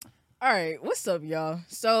All right, what's up, y'all?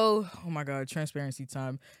 So, oh my God, transparency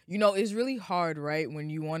time. It's really hard, right, when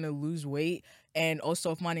you want to lose weight and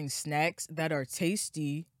also finding snacks that are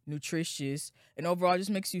tasty, nutritious, and overall just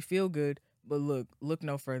makes you feel good. But look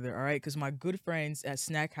no further, all right? Because my good friends at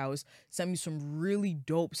Snack House sent me some really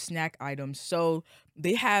dope snack items. So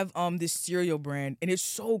they have this cereal brand, and it's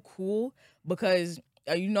so cool because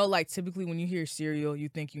like typically when you hear cereal, you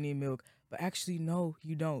think you need milk, but actually no,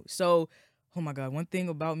 you don't. So oh my God, one thing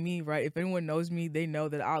about me, right? If anyone knows me, they know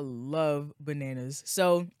that I love bananas.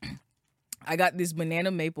 So I got this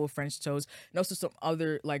banana maple French toast and also some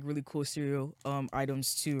other like really cool cereal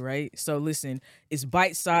items too, right? So listen, it's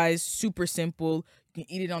bite sized, super simple. You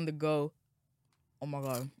can eat it on the go. Oh my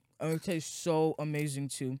God. And it tastes so amazing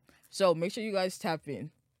too. So make sure you guys tap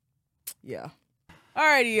in. Yeah.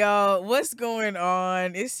 Alrighty, y'all. What's going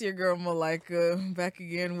on? It's your girl Malika back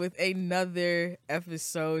again with another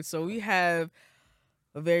episode. So we have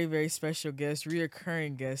a very very special guest,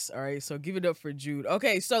 reoccurring guest. All right, so give it up for Jude.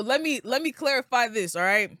 Okay, so let me clarify this. All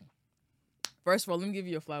right, first of all, let me give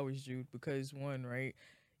you your flowers, Jude, because one, right,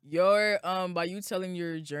 your by you telling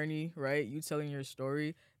your journey, right, you telling your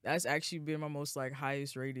story, that's actually been my most like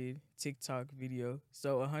highest rated TikTok video.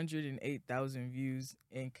 So 108,000 views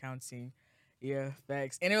and counting. Yeah,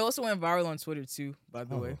 facts, and it also went viral on Twitter too, by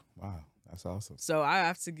the way. Oh, wow. That's awesome. So I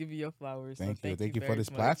have to give you your flowers. So Thank you. thank you Thank you for very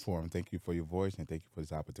this much. platform. Thank you for your voice and thank you for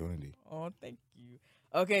this opportunity. Oh, thank you.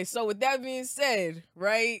 Okay, so with that being said,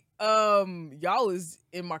 right? Y'all is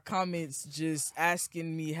in my comments just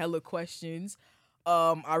asking me hella questions.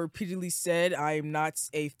 I repeatedly said I am not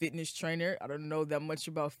a fitness trainer. I don't know that much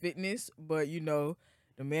about fitness, but the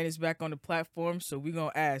man is back on the platform, so we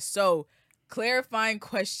gonna ask. So, clarifying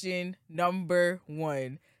question number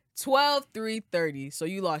one. 12-3-30. So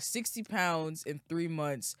you lost 60 pounds in 3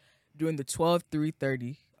 months doing the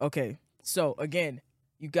 12-3-30. Okay. So again,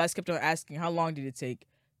 you guys kept on asking how long did it take?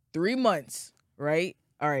 3 months, right?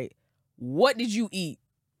 All right. What did you eat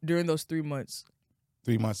during those 3 months?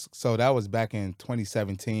 3 months. So that was back in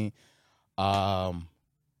 2017. Um,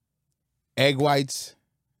 Egg whites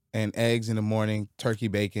and eggs in the morning, turkey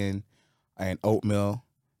bacon, and oatmeal.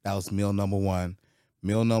 That was meal number one.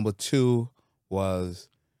 Meal number two was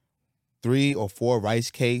 3 or 4 rice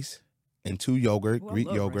cakes and 2 Oh, I Greek love rice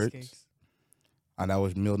yogurts. cakes. And that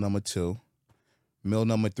was meal number two. Meal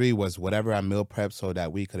number three was whatever I meal prepped. So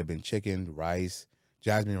that week could have been chicken, rice,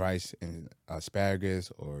 jasmine rice, and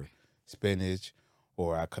asparagus or spinach,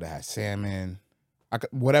 or I could have had salmon.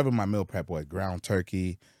 Whatever my meal prep was, ground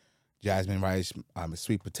turkey, jasmine rice,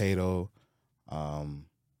 sweet potato, um,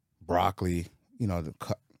 broccoli. The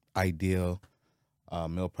ideal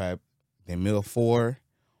meal prep. Then meal four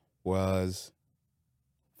was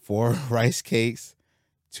 4 rice cakes,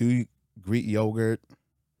 2 Greek yogurt,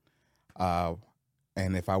 uh,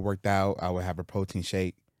 and if I worked out, I would have a protein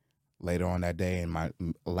shake later on that day. And my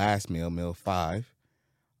last meal, meal five,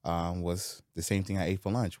 was the same thing I ate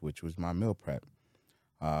for lunch, which was my meal prep.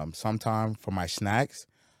 Sometime for my snacks,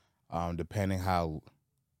 depending how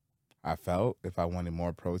I felt, if I wanted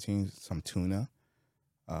more protein, some tuna,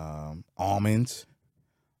 almonds.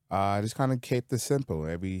 I just kind of kept it simple.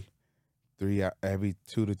 Every 2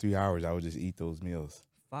 to 3 hours, I would just eat those meals.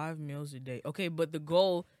 5 meals a day. Okay, but the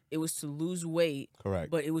goal it was to lose weight,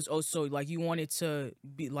 Correct. but it was also like you wanted to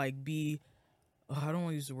be. I don't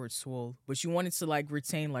want to use the word swole, but you wanted to like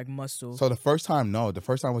retain like muscle. So the first time, no. The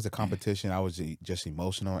first time was a competition. I was just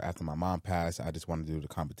emotional. After my mom passed, I just wanted to do the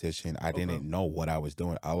competition. I Okay. didn't know what I was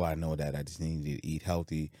doing. All I know that I just needed to eat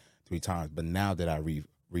healthy 3 times. But now that I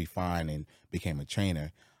refined and became a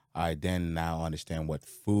trainer, I then now understand what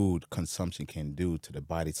food consumption can do to the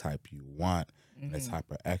body type you want and the Mm-hmm.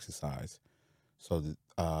 type of exercise. So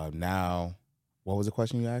now, what was the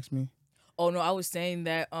question you asked me? Oh no, I was saying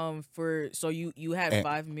that for so you had And,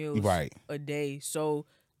 5 meals right. a day. So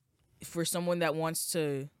for someone that wants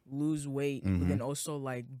to lose weight but Mm-hmm. then also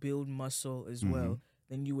like build muscle as Mm-hmm. well,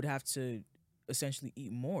 then you would have to essentially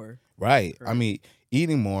eat more, Right. I correct? mean,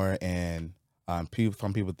 eating more and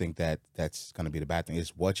some people think that that's going to be the bad thing.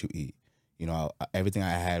 It's what you eat. Everything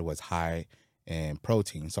I had was high in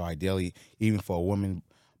protein. So ideally, even for a woman,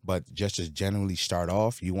 but just to generally start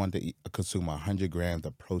off, you want to consume 100 grams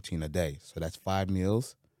of protein a day. So that's 5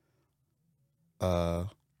 meals, uh,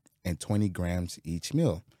 and 20 grams each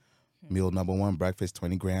meal. Hmm. Meal number one, breakfast,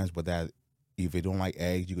 20 grams. But that, if you don't like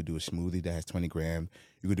eggs, you could do a smoothie that has 20 grams.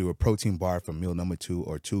 You could do a protein bar for meal number two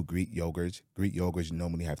or 2 Greek yogurts. Greek yogurts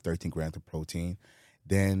normally have 13 grams of protein.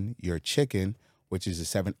 Then your chicken, which is a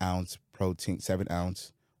 7 ounce protein, 7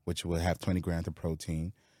 ounce, which will have 20 grams of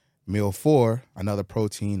protein. Meal four, another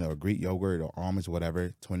protein or Greek yogurt or almonds,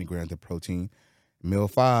 whatever, 20 grams of protein. Meal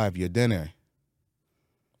 5, your dinner.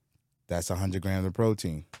 That's 100 grams of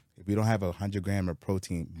protein. If you don't have 100 grams of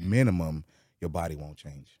protein minimum, your body won't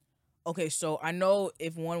change. Okay, so I know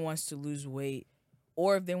if one wants to lose weight,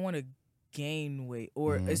 or if they want to gain weight,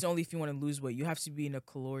 or Mhm. it's only if you want to lose weight, you have to be in a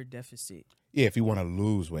caloric deficit. Yeah, if you want to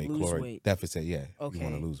lose weight, Lose caloric weight. deficit, yeah. You want to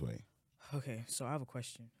Okay. lose weight. Okay, so I have a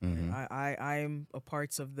question. Mhm. I'm a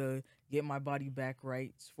part of the get my body back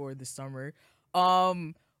right for the summer.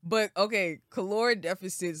 But okay, caloric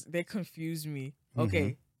deficits, they confuse me.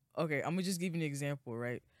 Mhm. Okay, I'm gonna just give you an example,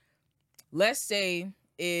 right? Let's say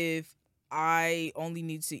if I only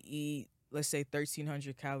need to eat, let's say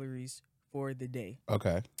 1,300 calories for the day.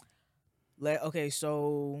 Okay. Okay,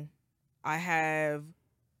 so I have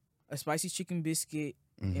a spicy chicken biscuit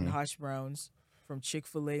and Mhm. hash browns from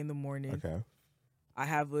Chick-fil-A in the morning. Okay. I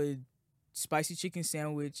have a spicy chicken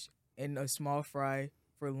sandwich and a small fry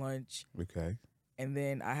for lunch. Okay. And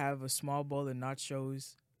then I have a small bowl of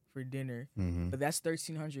nachos for dinner. Mhm. But that's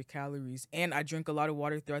 1,300 calories. And I drink a lot of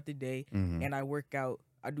water throughout the day. Mhm. And I work out.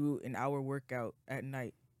 I do an hour workout at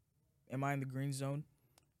night. Am I in the green zone?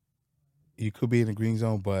 You could be in the green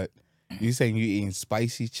zone, but you saying you eating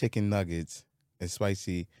spicy chicken nuggets and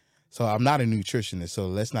spicy. So I'm not a nutritionist, so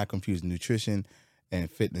let's not confuse nutrition and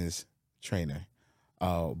fitness trainer.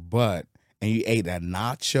 But and you ate a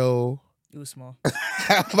nacho. It was small.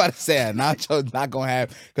 I'm about to say a nacho's not gonna have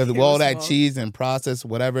because of It all was that small. cheese and processed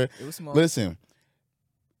whatever. It was small. Listen,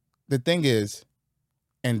 the thing is,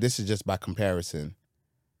 and this is just by comparison.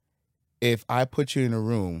 If I put you in a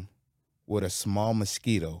room with a small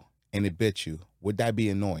mosquito and it bit you, would that be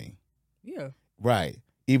annoying? Yeah. Right.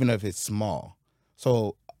 Even if it's small.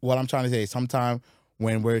 So what I'm trying to say is sometimes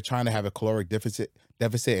when we're trying to have a caloric deficit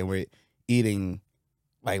and we're eating,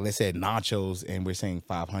 like let's say nachos and we're saying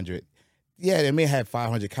 500, yeah, they may have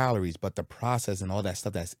 500 calories, but the process and all that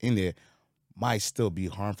stuff that's in there might still be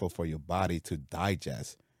harmful for your body to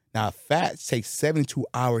digest. Now, fat takes 72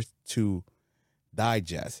 hours to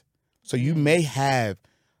digest. So you may have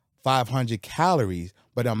 500 calories,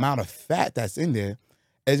 but the amount of fat that's in there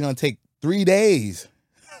is going to take 3 days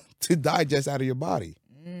to digest out of your body.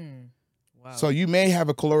 Wow. So you may have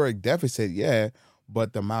a caloric deficit, yeah,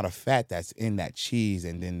 but the amount of fat that's in that cheese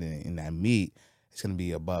and then in that meat is going to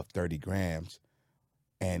be above 30 grams.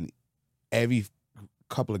 And every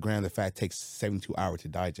couple of grams of fat takes 72 hours to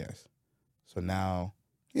digest. So now,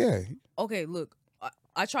 yeah. Okay, look,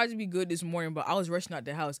 I tried to be good this morning, but I was rushing out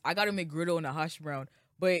the house. I got to make griddle and a hash brown,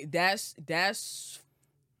 but that's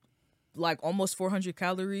like almost 400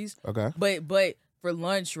 calories. Okay. But for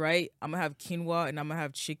lunch, right, I'm gonna have quinoa and I'm gonna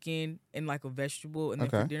have chicken and like a vegetable, and then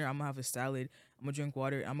for Okay. dinner I'm gonna have a salad. I'm gonna drink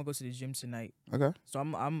water. I'm gonna go to the gym tonight. Okay. So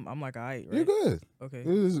I'm like, all right, right? You're good. Okay.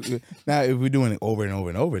 This is good. Now, if we're doing it over and over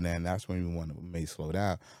and over, then that's when we want to may slow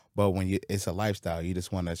down. But when it's a lifestyle, you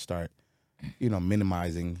just want to start,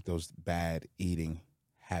 minimizing those bad eating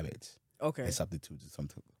habits Okay. and substitute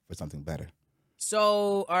for something better.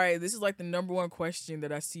 So, all right, this is like the number one question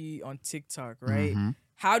that I see on TikTok, right? Mhm.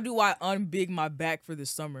 How do I unbig my back for the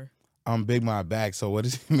summer? Big my back. So what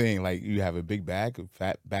does it mean? Like you have a big back,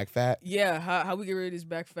 back fat? Yeah, how we get rid of this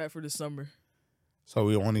back fat for the summer? So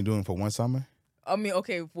we're only doing it for one summer? I mean,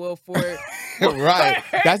 okay, well, for Right.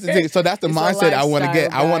 That's the thing. So that's the It's a mindset I want to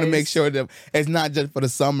get. lifestyle, I want to make guys. sure that it's not just for the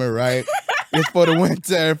summer, right? It's for the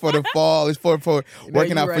winter, for the fall. It's for working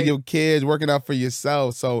you're out for right. your kids, working out for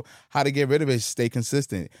yourself. So how to get rid of it? Stay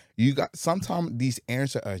consistent. You got sometimes these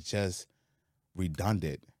answers are just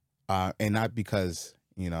redundant, and not because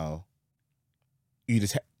you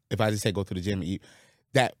just if I just say go to the gym and eat,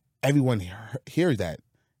 that everyone hears that.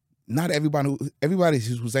 Not everybody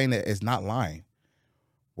who's saying that is not lying.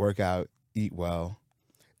 Work out, eat well.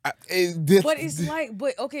 But it's like,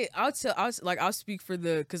 but okay, I'll speak for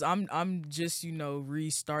because I'm just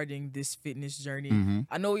restarting this fitness journey. Mhm.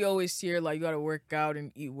 I know we always hear like you gotta work out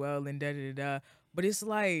and eat well and da da da, but it's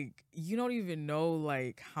like you don't even know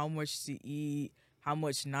like how much to eat, how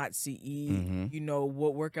much not to eat. Mhm.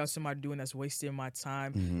 What workouts am I doing that's wasting my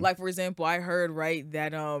time? Mhm. Like for example, I heard right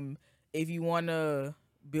that if you wanna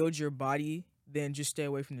build your body, then just stay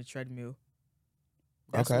away from the treadmill.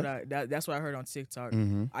 That's Okay. that's what I heard on TikTok.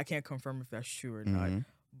 Mhm. I can't confirm if that's true or not. Mhm.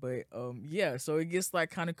 But yeah, so it gets like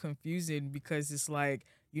kind of confusing because it's like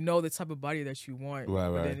the type of body that you want, Right,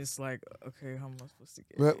 but right. then it's like, okay, how am I supposed to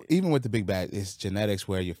get Well, it? even with the big bag, it's genetics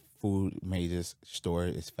where your food may just store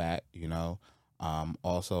its fat.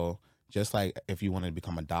 Also, just like if you want to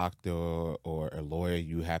become a doctor or a lawyer,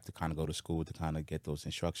 you have to kind of go to school to kind of get those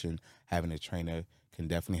instructions. Having a trainer can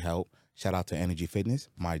definitely help. Shout out to Energy Fitness,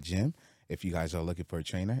 my gym. If you guys are looking for a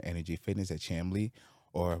trainer, Energy Fitness at Chamblee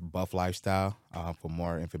or Buff Lifestyle for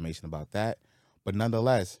more information about that. But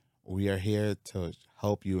nonetheless, we are here to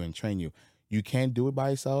help you and train you. You can't do it by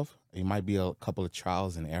yourself. It might be a couple of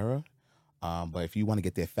trials and error. But if you want to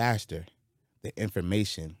get there faster, the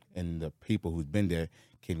information and the people who's been there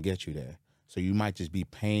can get you there. So you might just be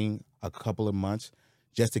paying a couple of months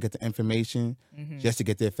just to get the information, just to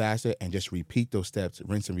get there faster, and just repeat those steps,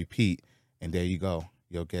 rinse and repeat, and there you go.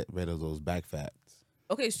 You'll get rid of those back fats.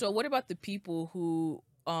 Okay, so what about the people who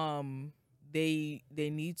they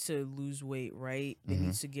need to lose weight, right? They Mm-hmm.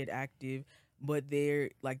 need to get active, but they're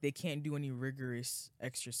like they can't do any rigorous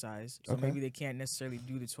exercise. So Okay. maybe they can't necessarily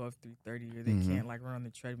do the 12-3-30, or they Mhm. can't like run on the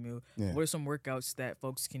treadmill. Yeah. What are some workouts that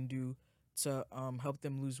folks can do to help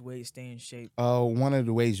them lose weight, stay in shape? One of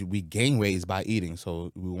the ways we gain weight is by eating.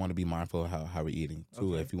 So we want to be mindful of how we're eating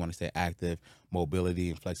too. Okay. If you want to stay active, mobility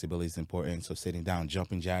and flexibility is important. So sitting down,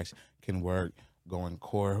 jumping jacks can work. Going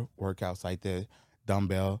core workouts like that,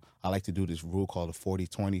 dumbbell. I like to do this rule called the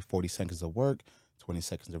 40-20, 40 seconds of work, 20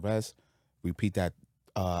 seconds of rest. Repeat that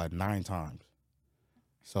 9 times.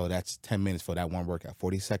 So that's 10 minutes for that one workout.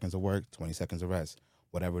 40 seconds of work, 20 seconds of rest.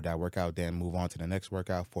 Whatever that workout, then move on to the next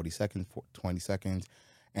workout, 40 seconds, 20 seconds,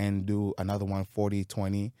 and do another one,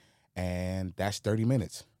 40-20, and that's 30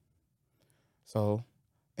 minutes. So,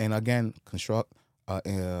 and again,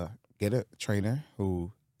 get a trainer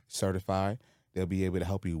who certified. They'll be able to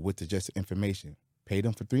help you with the just information. Pay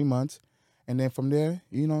them for 3 months, and then from there,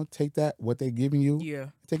 take that, what they're giving you,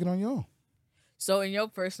 Yeah. take it on your own. So in your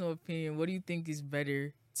personal opinion, what do you think is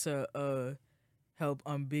better to help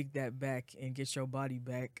unbig that back and get your body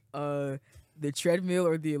back? The treadmill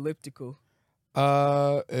or the elliptical?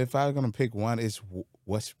 If I'm gonna pick one,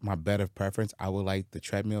 what's my better preference? I would like the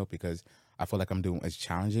treadmill because I feel like it's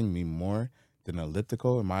challenging me more than the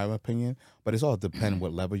elliptical, in my opinion. But it's all depending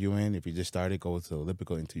what level you're in. If you just started, go to the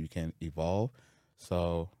elliptical until you can evolve.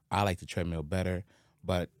 So I like the treadmill better.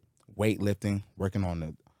 But weightlifting, working on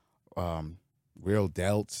the real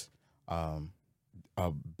delts,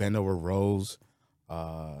 bend over rows,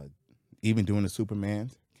 even doing the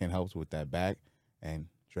Superman can help with that back. And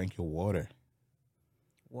drink your water.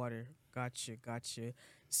 Water. Gotcha.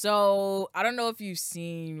 So I don't know if you've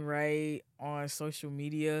seen right on social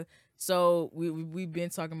media. So we've been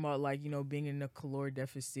talking about like being in a caloric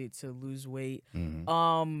deficit to lose weight.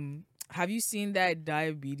 Mm-hmm. Have you seen that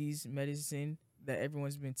diabetes medicine that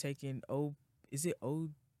everyone's been taking? Is it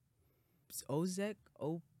Ozec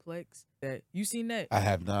Oplex? That you seen that? I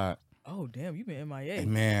have not. Oh damn, you been MIA. Hey,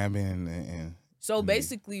 man, I've been in. So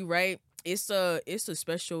basically, right, it's a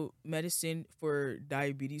special medicine for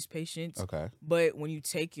diabetes patients. Okay. But when you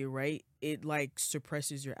take it, right, it like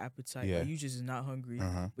suppresses your appetite. Yeah. Like, you just not hungry.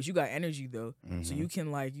 Uh-huh. But you got energy though. So Mhm. you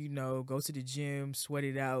can like, go to the gym, sweat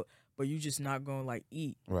it out, but you just not gonna like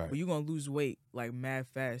eat. Right. But you gonna lose weight like mad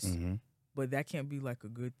fast. Mm-hmm. But that can't be like a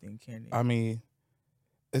good thing, can it? I mean,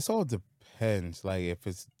 it's all depends. Like if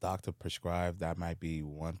it's doctor prescribed, that might be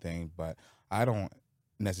one thing, but I don't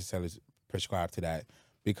necessarily prescribe to that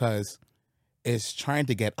because it's trying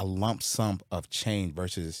to get a lump sum of change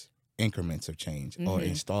versus increments of change or Mhm.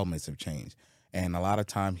 installments of change. And a lot of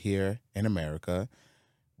time here in America,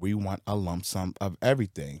 we want a lump sum of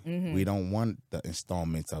everything. Mhm. We don't want the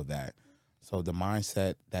installments of that. So the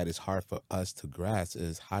mindset that is hard for us to grasp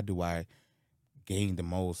is how do I gain the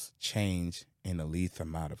most change in the least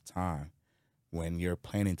amount of time when you're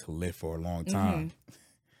planning to live for a long time.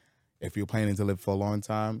 If you're planning to live for a long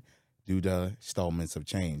time, do the installments of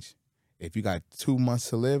change. If you got 2 months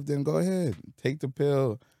to live, then go ahead, take the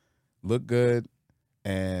pill, look good,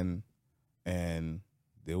 and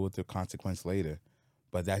deal with the consequence later.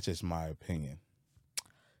 But that's just my opinion.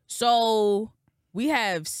 So we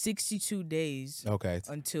have 62 days Okay,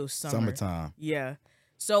 until summer. summertime. Yeah.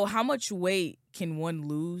 So how much weight can one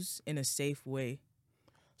lose in a safe way?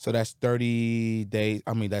 So that's 30 days.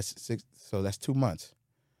 I mean, that's 6. So that's 2 months.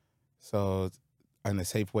 So in a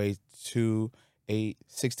safe way, 2, 8,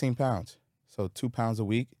 16 pounds. So 2 pounds a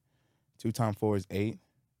week. 2 times 4 is 8.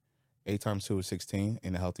 8 times 2 is 16.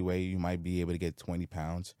 In a healthy way, you might be able to get 20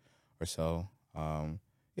 pounds or so.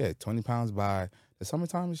 20 pounds by the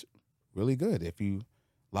summertime is really good if you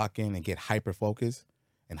lock in and get hyper focused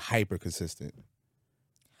and hyper consistent.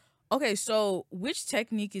 Okay, so which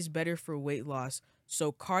technique is better for weight loss?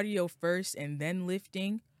 So cardio first and then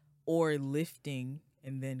lifting, or lifting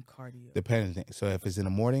and then cardio? Depending. So if it's in the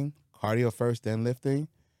morning, cardio first, then lifting,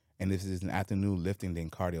 and if it's in the afternoon, lifting then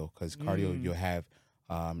cardio. Because cardio, you'll have,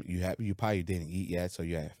 you probably didn't eat yet, so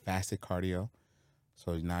you have fasted cardio.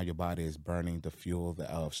 So now your body is burning the fuel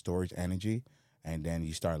of storage energy, and then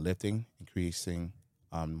you start lifting, increasing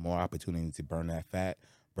more opportunity to burn that fat.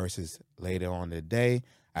 Versus later on in the day,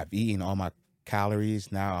 I've eaten all my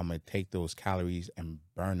calories. Now I'm gonna take those calories and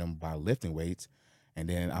burn them by lifting weights, and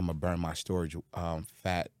then I'm gonna burn my storage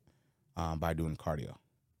fat by doing cardio.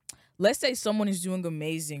 Let's say someone is doing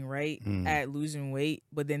amazing, right, Mm. at losing weight,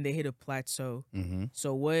 but then they hit a plateau. Mm-hmm.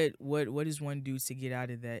 So what does one do to get out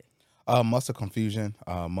of that? Muscle confusion.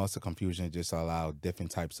 Muscle confusion just allow different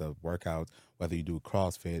types of workouts, whether you do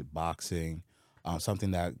CrossFit, boxing,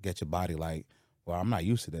 something that gets your body like, well, I'm not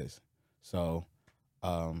used to this. So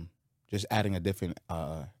um, just adding a different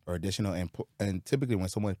or additional input. And typically when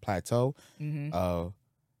someone plateau, Mm-hmm. uh,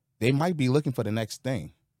 they might be looking for the next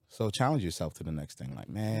thing. So challenge yourself to the next thing. Like,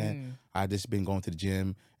 man, Mm. I just been going to the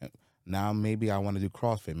gym. And now maybe I want to do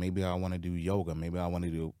CrossFit. Maybe I want to do yoga. Maybe I want to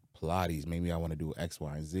do Pilates. Maybe I want to do X,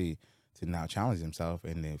 Y, and Z to now challenge themselves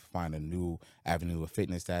and then find a new avenue of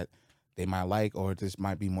fitness that they might like or just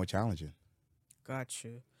might be more challenging. Gotcha.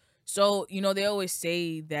 So, they always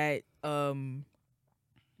say that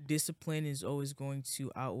discipline is always going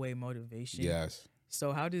to outweigh motivation. Yes.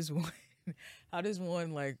 So how does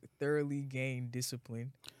one like thoroughly gain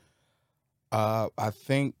discipline? I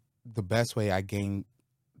think the best way I gain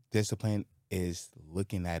discipline is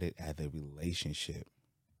looking at it as a relationship.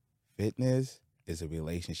 Fitness is a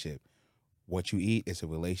relationship. What you eat is a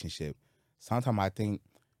relationship. Sometimes I think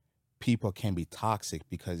people can be toxic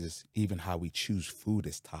because it's even how we choose food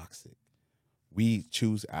is toxic.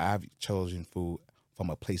 I've chosen food from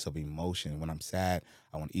a place of emotion. When I'm sad,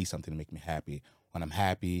 I want to eat something to make me happy. When I'm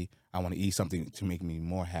happy, I want to eat something to make me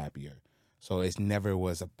more happier. So it's never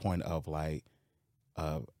was a point of like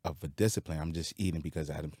of a discipline. I'm just eating because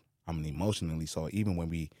I'm emotionally. So even when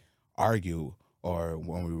we argue or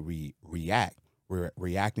when we react, we're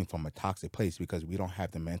reacting from a toxic place because we don't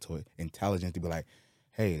have the mental intelligence to be like,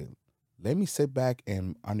 hey, let me sit back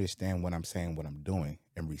and understand what I'm saying, what I'm doing,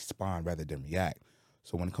 and respond rather than react.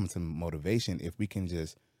 So when it comes to motivation, if we can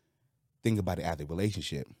just think about it as a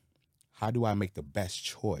relationship, how do I make the best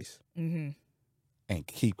choice Mm-hmm. and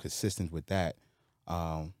keep consistent with that?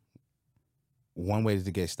 Um, One way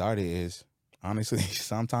to get started is honestly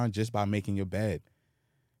sometimes just by making your bed.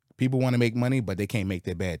 People want to make money, but they can't make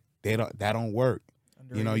their bed. That don't work.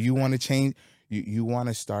 Underrated You want to fact. change. You want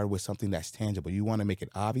to start with something that's tangible. You want to make it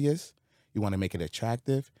obvious. You want to make it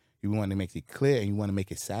attractive. You want to make it clear, and you want to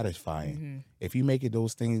make it satisfying. Mm-hmm. If you make it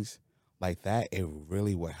those things like that, it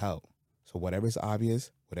really will help. So whatever is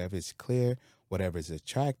obvious, whatever is clear, whatever is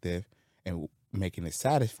attractive, and making it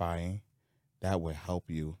satisfying, that will help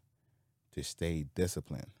you to stay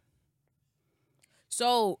disciplined.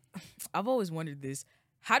 So, I've always wondered this.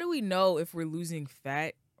 How do we know if we're losing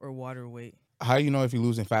fat or water weight? How you know if you're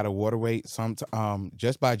losing fat or water weight?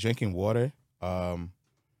 Just by drinking water. Um,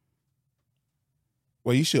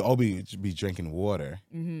 well, you should always be drinking water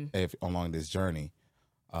Mm-hmm. if along this journey.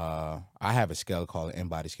 I have a scale called an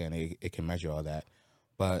InBody scan. It can measure all that,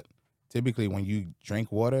 but typically when you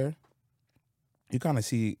drink water, you kind of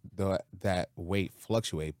see that weight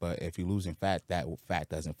fluctuate. But if you're losing fat, that fat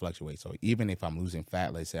doesn't fluctuate. So even if I'm losing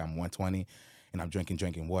fat, let's say I'm 120, and I'm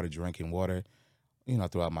drinking water,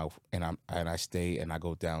 throughout my I stay and I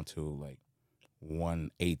go down to like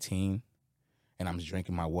 118 and I'm just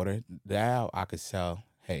drinking my water, now I could tell,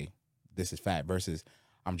 hey, this is fat versus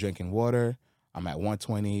I'm drinking water, I'm at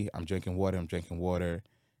 120, I'm drinking water,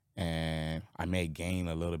 and I may gain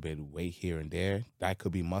a little bit of weight here and there. That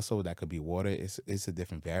could be muscle, that could be water. It's a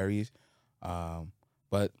different varies. Um,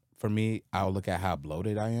 but for me, I'll look at how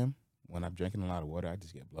bloated I am. When I'm drinking a lot of water, I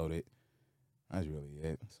just get bloated. That's really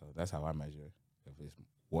it. So that's how I measure if it's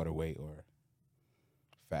water weight or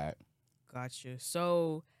fat. Gotcha.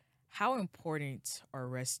 So, how important are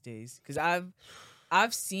rest days? Because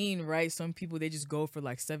I've seen, right, some people they just go for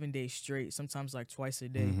like 7 days straight, sometimes like twice a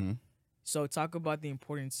day. Mm-hmm. So talk about the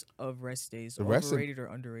importance of rest days. The rest of Overrated or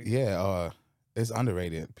underrated? yeah, it's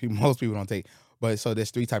underrated. Most people don't take, but so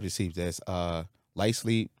there's three types of sleep. There's light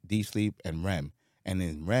sleep, deep sleep, and REM. And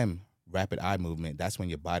in REM, rapid eye movement, that's when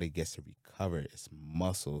your body gets to recover its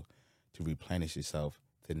muscle to replenish itself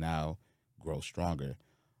to now grow stronger.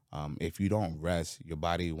 If you don't rest, your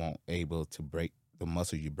body won't able to break the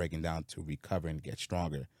muscle you're breaking down to recover and get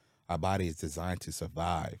stronger. Our body is designed to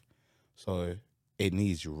survive, so it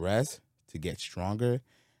needs rest to get stronger.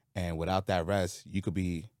 And without that rest, you could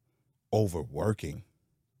be overworking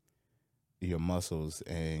your muscles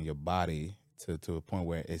and your body to a point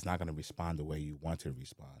where it's not going to respond the way you want to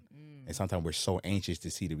respond. And Mm. sometimes we're so anxious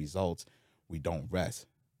to see the results, we don't rest.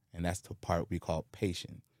 And that's the part we call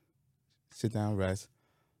patience. Sit down, rest,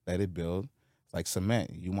 let it build. Like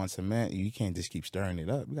cement. You want cement, you can't just keep stirring it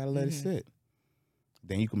up. You got to let it Mm-hmm. sit.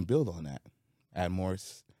 Then you can build on that. Add more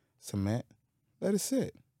cement, let it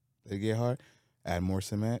sit. Let it get hard. Add more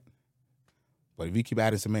cement, But if you keep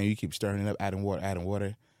adding cement, you keep stirring it up, adding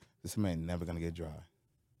water, the cement never gonna get dry.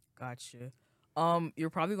 Gotcha. You're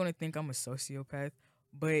probably gonna think I'm a sociopath,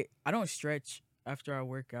 but I don't stretch after I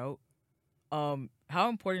work out. How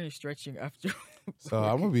important is stretching after? So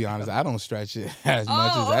I'm gonna be honest, I don't stretch it as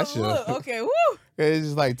much as I Oh, should. look, okay, woo. It's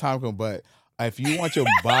just like time come, but if you want your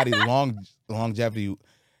body longevity,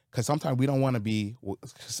 because sometimes we don't want to be,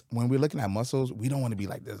 'cause when we're looking at muscles, we don't want to be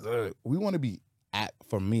like this. We want to be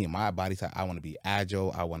for me, my body type, I want to be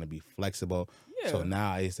agile. I want to be flexible. So Yeah.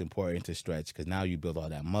 now it's important to stretch because now you build all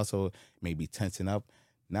that muscle, maybe tensing up.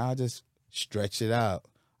 Now just stretch it out.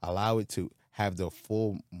 Allow it to have the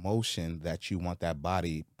full motion that you want that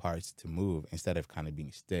body parts to move instead of kind of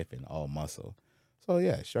being stiff and all muscle. So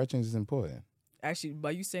yeah, stretching is important. Actually,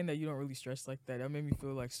 by you saying that you don't really stretch like that, that made me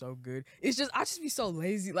feel like so good. It's just I just be so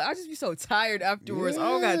lazy. Like I just be so tired afterwards. I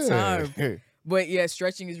don't got time. But yeah,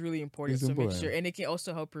 stretching is really important. It's So important. make sure, and it can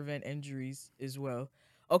also help prevent injuries as well.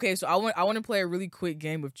 Okay, so I want to play a really quick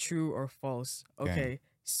game of true or false. Okay, Game.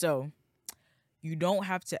 so you don't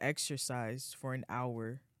have to exercise for an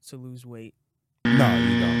hour to lose weight. No,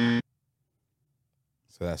 you don't.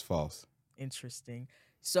 So that's false. Interesting.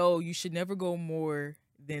 So you should never go more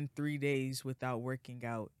than 3 days without working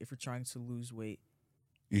out if you're trying to lose weight.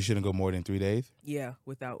 You shouldn't go more than 3 days? Yeah,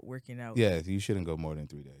 without working out. Yeah, you shouldn't go more than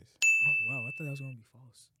 3 days. Oh wow, I thought that was gonna be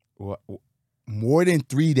false. What? More than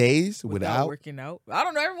 3 days Without without? working out. I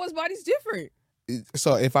don't know. Everyone's body's different.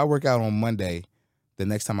 So if I work out on Monday, the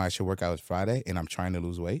next time I should work out is Friday, and I'm trying to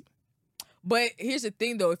lose weight. But here's the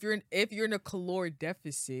thing, though: if you're in a caloric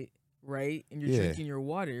deficit, right, and you're Yeah. drinking your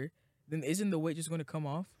water, then isn't the weight just going to come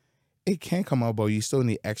off? It can come out, but you still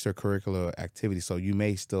need extracurricular activity, so you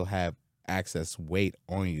may still have excess weight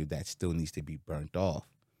on you that still needs to be burnt off.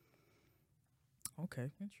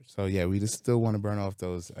 Okay, interesting. So yeah, we just still want to burn off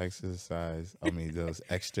those those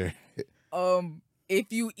extra.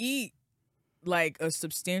 If you eat like a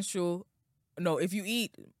substantial, no, if you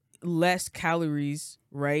eat less calories,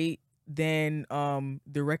 right, than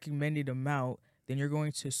the recommended amount, then you're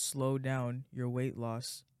going to slow down your weight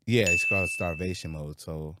loss. Yeah, it's called starvation mode.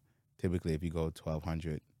 So typically, if you go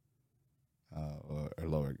 1,200 or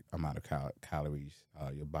lower amount of calories,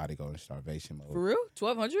 your body goes in starvation mode. For real?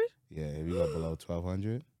 1,200? Yeah, if you go below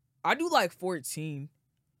 1,200, I do like 14.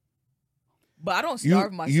 But I don't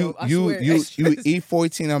starve myself. You I swear. you eat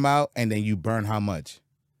 14 of them out, and then you burn how much?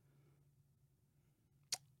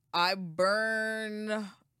 I burn,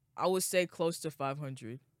 I would say close to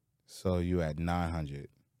 500. So you at 900,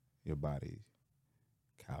 your body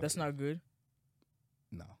calories. That's not good.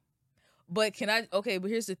 No. But but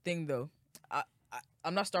here's the thing though.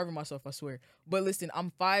 I'm not starving myself, I swear. But listen,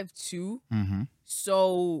 I'm 5'2". Mm-hmm.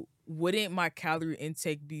 So wouldn't my calorie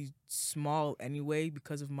intake be small anyway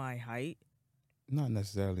because of my height? Not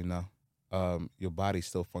necessarily, no. Your body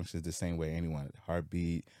still functions the same way anyone.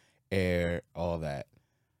 Heartbeat, air, all that.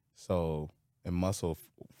 So, and muscle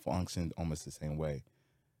functions almost the same way.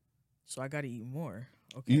 So I got to eat more.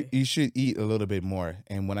 Okay. You should eat a little bit more.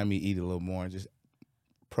 And when I mean eat a little more, just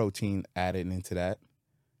protein added into that.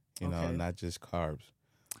 You know, Okay. not just carbs.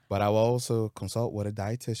 But I will also consult with a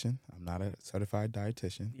dietitian. I'm not a certified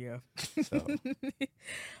dietitian. Yeah.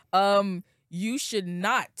 So. You should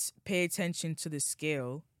not pay attention to the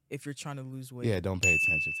scale if you're trying to lose weight. Yeah, don't pay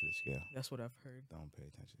attention to the scale. That's what I've heard. Don't pay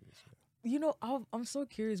attention to the scale. You know, I'm so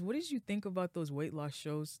curious. What did you think about those weight loss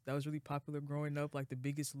shows that was really popular growing up, like The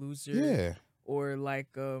Biggest Loser? Yeah. Or like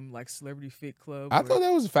Celebrity Fit Club? I thought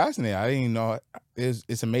that was fascinating. I didn't even know.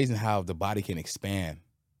 It's amazing how the body can expand.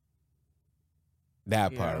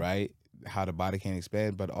 That part, Yeah. right? How the body can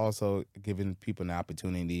expand, but also giving people an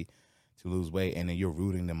opportunity to lose weight, and then you're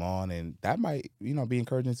rooting them on, and that might, be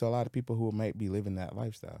encouraging to a lot of people who might be living that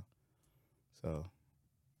lifestyle.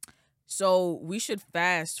 So we should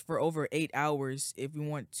fast for over 8 hours if we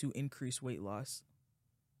want to increase weight loss.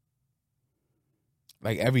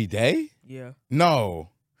 Like every day? Yeah. No.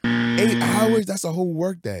 8 hours? That's a whole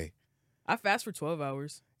work day. I fast for 12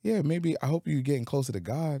 hours. Yeah, maybe. I hope you're getting closer to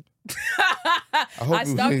God. hope I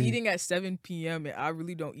you- stopped eating at 7 p.m. and I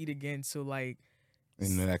really don't eat again till like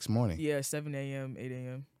In the next morning. yeah, 7 a.m., 8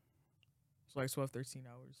 a.m. It's like 12, 13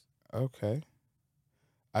 hours. Okay.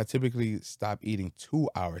 I typically stop eating 2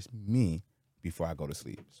 hours, before I go to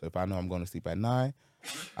sleep. So if I know I'm going to sleep at 9,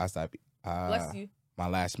 I stop. Bless you. My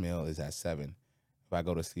last meal is at 7. If I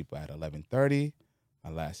go to sleep at 11:30,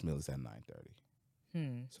 my last meal is at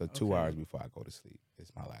 9:30. So 2 okay. hours before I go to sleep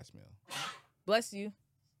is my last meal. Bless you.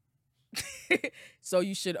 So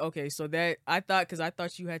you should so that I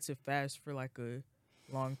thought you had to fast for like a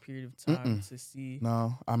long period of time to see.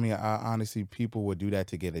 No, I mean, honestly, people would do that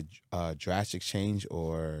to get a drastic change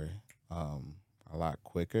or a lot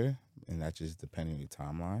quicker, and that's just depending on your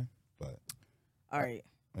timeline. But All right.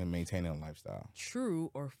 and maintaining a lifestyle.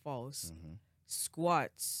 True or false? Hmm.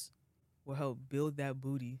 Squats will help build that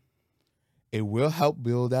booty. It will help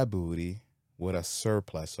build that booty with a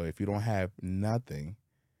surplus. So if you don't have nothing,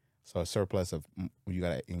 so a surplus of you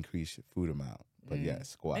gotta increase your food amount. But yeah,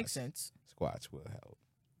 squats. Makes sense. Squats will help.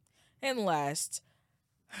 And last,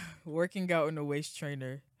 working out in a waist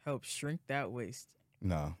trainer helps shrink that waist.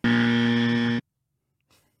 No.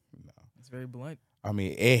 It's very blunt. I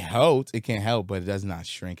mean, it helps. It can help, but it does not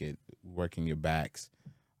shrink it. Working your backs,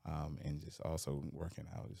 and just also working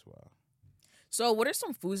out as well. So, what are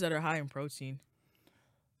some foods that are high in protein?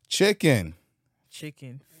 Chicken,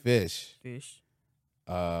 Chicken, fish, fish,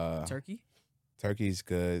 turkey's turkey.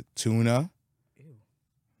 good. Tuna, Ew.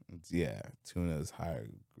 yeah, tuna is high,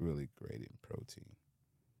 really great in protein.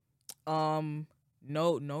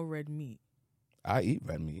 No red meat. I eat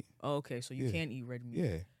red meat. Oh, okay, so you Yeah. can't eat red meat.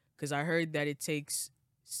 Yeah, Because I heard that it takes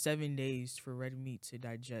 7 days for red meat to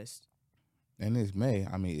digest. and it's May.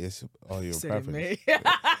 I mean, it's all your Said it preference. may.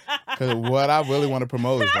 Because what I really want to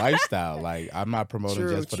promote is lifestyle. Like, I'm not promoting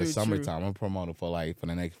True, just for the true, summertime. I'm promoting for for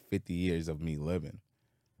the next 50 years of me living.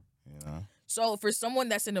 You know. So, for someone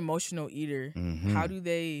that's an emotional eater, Mhm. how do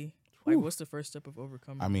they, like, what's the first step of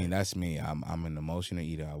overcoming I mean, that? that's me. I'm an emotional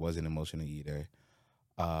eater. I was an emotional eater.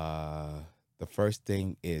 The first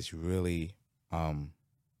thing is really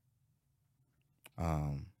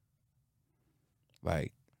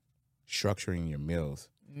like structuring your meals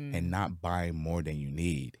and not buying more than you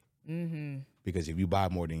need. Mm-hmm. Because if you buy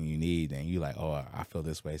more than you need, then you like, oh, I feel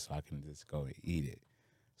this way, so I can just go and eat it.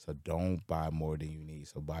 So don't buy more than you need.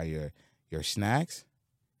 So buy your snacks,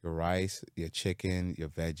 your rice, your chicken, your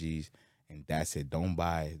veggies, and that's it. Don't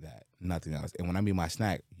buy that, nothing else. And when I mean my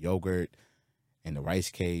snack, yogurt and the rice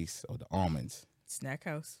cakes or the almonds Snack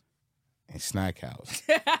house. and snack house.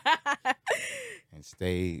 And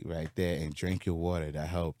stay right there and drink your water. That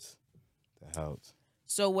helps. That helps.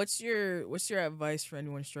 So, what's your advice for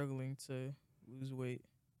anyone struggling to lose weight?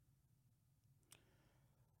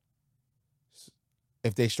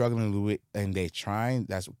 If they struggling to lose it and they trying,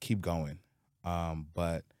 that's keep going.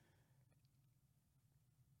 But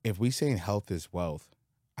if we saying health is wealth,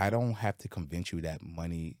 I don't have to convince you that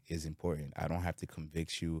money is important. I don't have to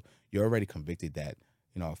convict you. You're already convicted that,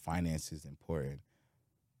 finance is important.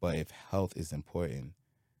 But if health is important,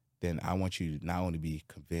 then I want you to not only be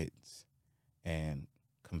convinced and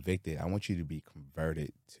convicted, I want you to be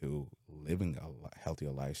converted to living a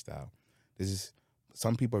healthier lifestyle.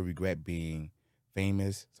 Some people regret being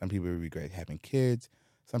famous. Some people regret having kids.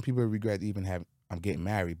 Some people regret even I'm getting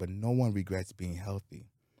married, but no one regrets being healthy.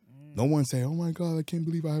 No one say, "Oh my God, I can't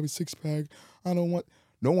believe I have a 6-pack. I don't want."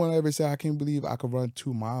 No one ever say, "I can't believe I could run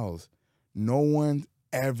 2 miles." No one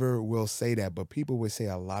ever will say that, but people would say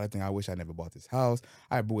a lot of things. I wish I never bought this house.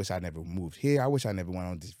 I wish I never moved here. I wish I never went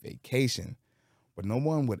on this vacation. But no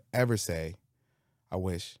one would ever say, "I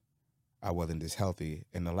wish I wasn't this healthy."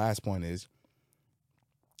 And the last point is,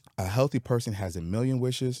 a healthy person has a million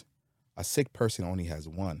wishes. A sick person only has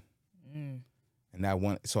one. Mm. And that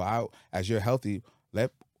one, as you're healthy,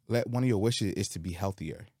 let one of your wishes is to be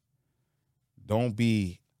healthier. Don't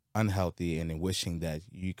be unhealthy and then wishing that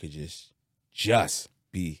you could just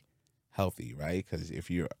be healthy, right? Because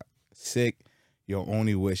if you're sick, your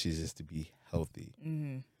only wish is to be healthy.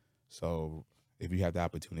 Mm-hmm. So if you have the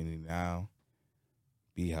opportunity now,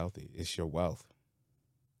 be healthy. It's your wealth.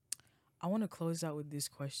 I want to close out with this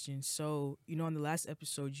question. So, in the last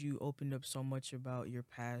episode, you opened up so much about your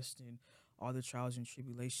past and all the trials and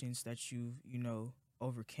tribulations that you've,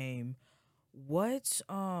 overcame. What's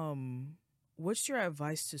your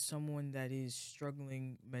advice to someone that is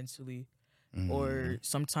struggling mentally, or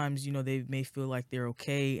sometimes they may feel like they're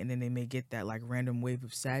okay, and then they may get that like random wave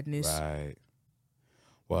of sadness? Right.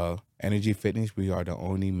 Well, Energy Fitness, we are the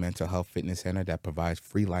only mental health fitness center that provides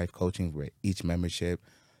free life coaching with each membership.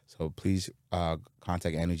 So please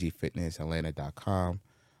contact energyfitnessatlanta.com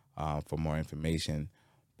for more information.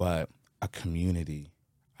 But a community,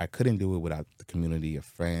 I couldn't do it without the community of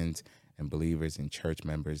friends and believers and church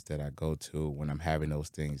members that I go to when I'm having those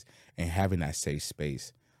things and having that safe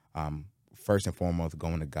space. First and foremost,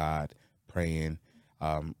 going to God, praying.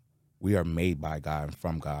 We are made by God and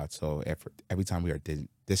from God. So every time we are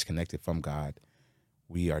disconnected from God,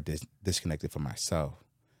 we are disconnected from ourselves.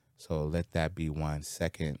 So let that be one.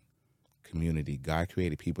 Second, community. God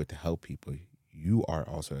created people to help people. You are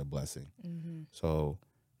also a blessing. Mm-hmm. So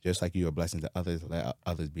just like you're a blessing to others, let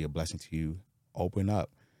others be a blessing to you. Open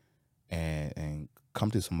up and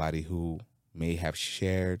come to somebody who may have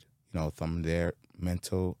shared, some of their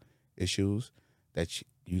mental issues that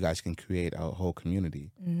you guys can create a whole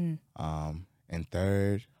community. And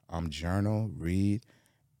third, journal, read,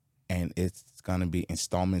 and it's gonna be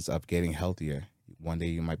installments of getting healthier. One day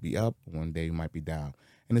you might be up, one day you might be down,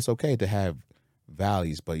 and it's okay to have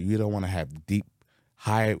valleys, but you don't want to have deep,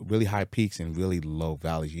 high, really high peaks and really low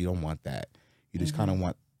valleys. You don't want that. You just kind of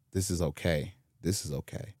want this is okay,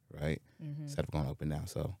 right? Instead of going up and down.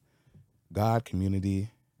 So, God,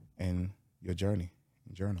 community, and your journey,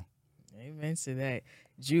 journal. Amen to that.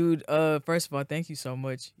 Jude, first of all, thank you so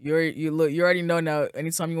much. You already know now,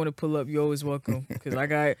 anytime you want to pull up, you're always welcome, because I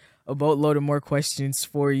got a boatload of more questions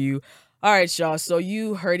for you. All right, y'all. So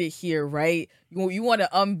you heard it here, right? You want to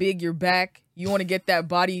unbig your back. You want to get that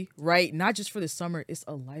body right, not just for the summer. It's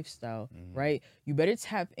a lifestyle, right? You better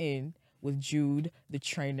tap in with Jude, the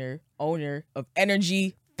trainer, owner of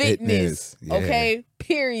Energy Fitness. Yeah. Okay,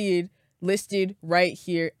 period. Listed right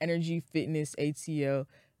here, Energy Fitness ATL.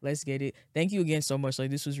 Let's get it. Thank you again so much.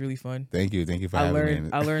 Like, this was really fun. Thank you for having me.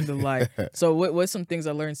 I learned a lot. So what's some things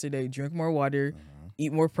I learned today? Drink more water,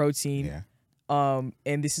 eat more protein. Yeah.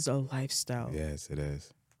 And this is a lifestyle. Yes, it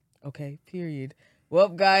is. Okay, period. Well,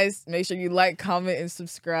 guys, make sure you like, comment, and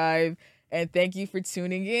subscribe. And thank you for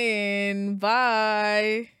tuning in.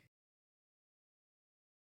 Bye.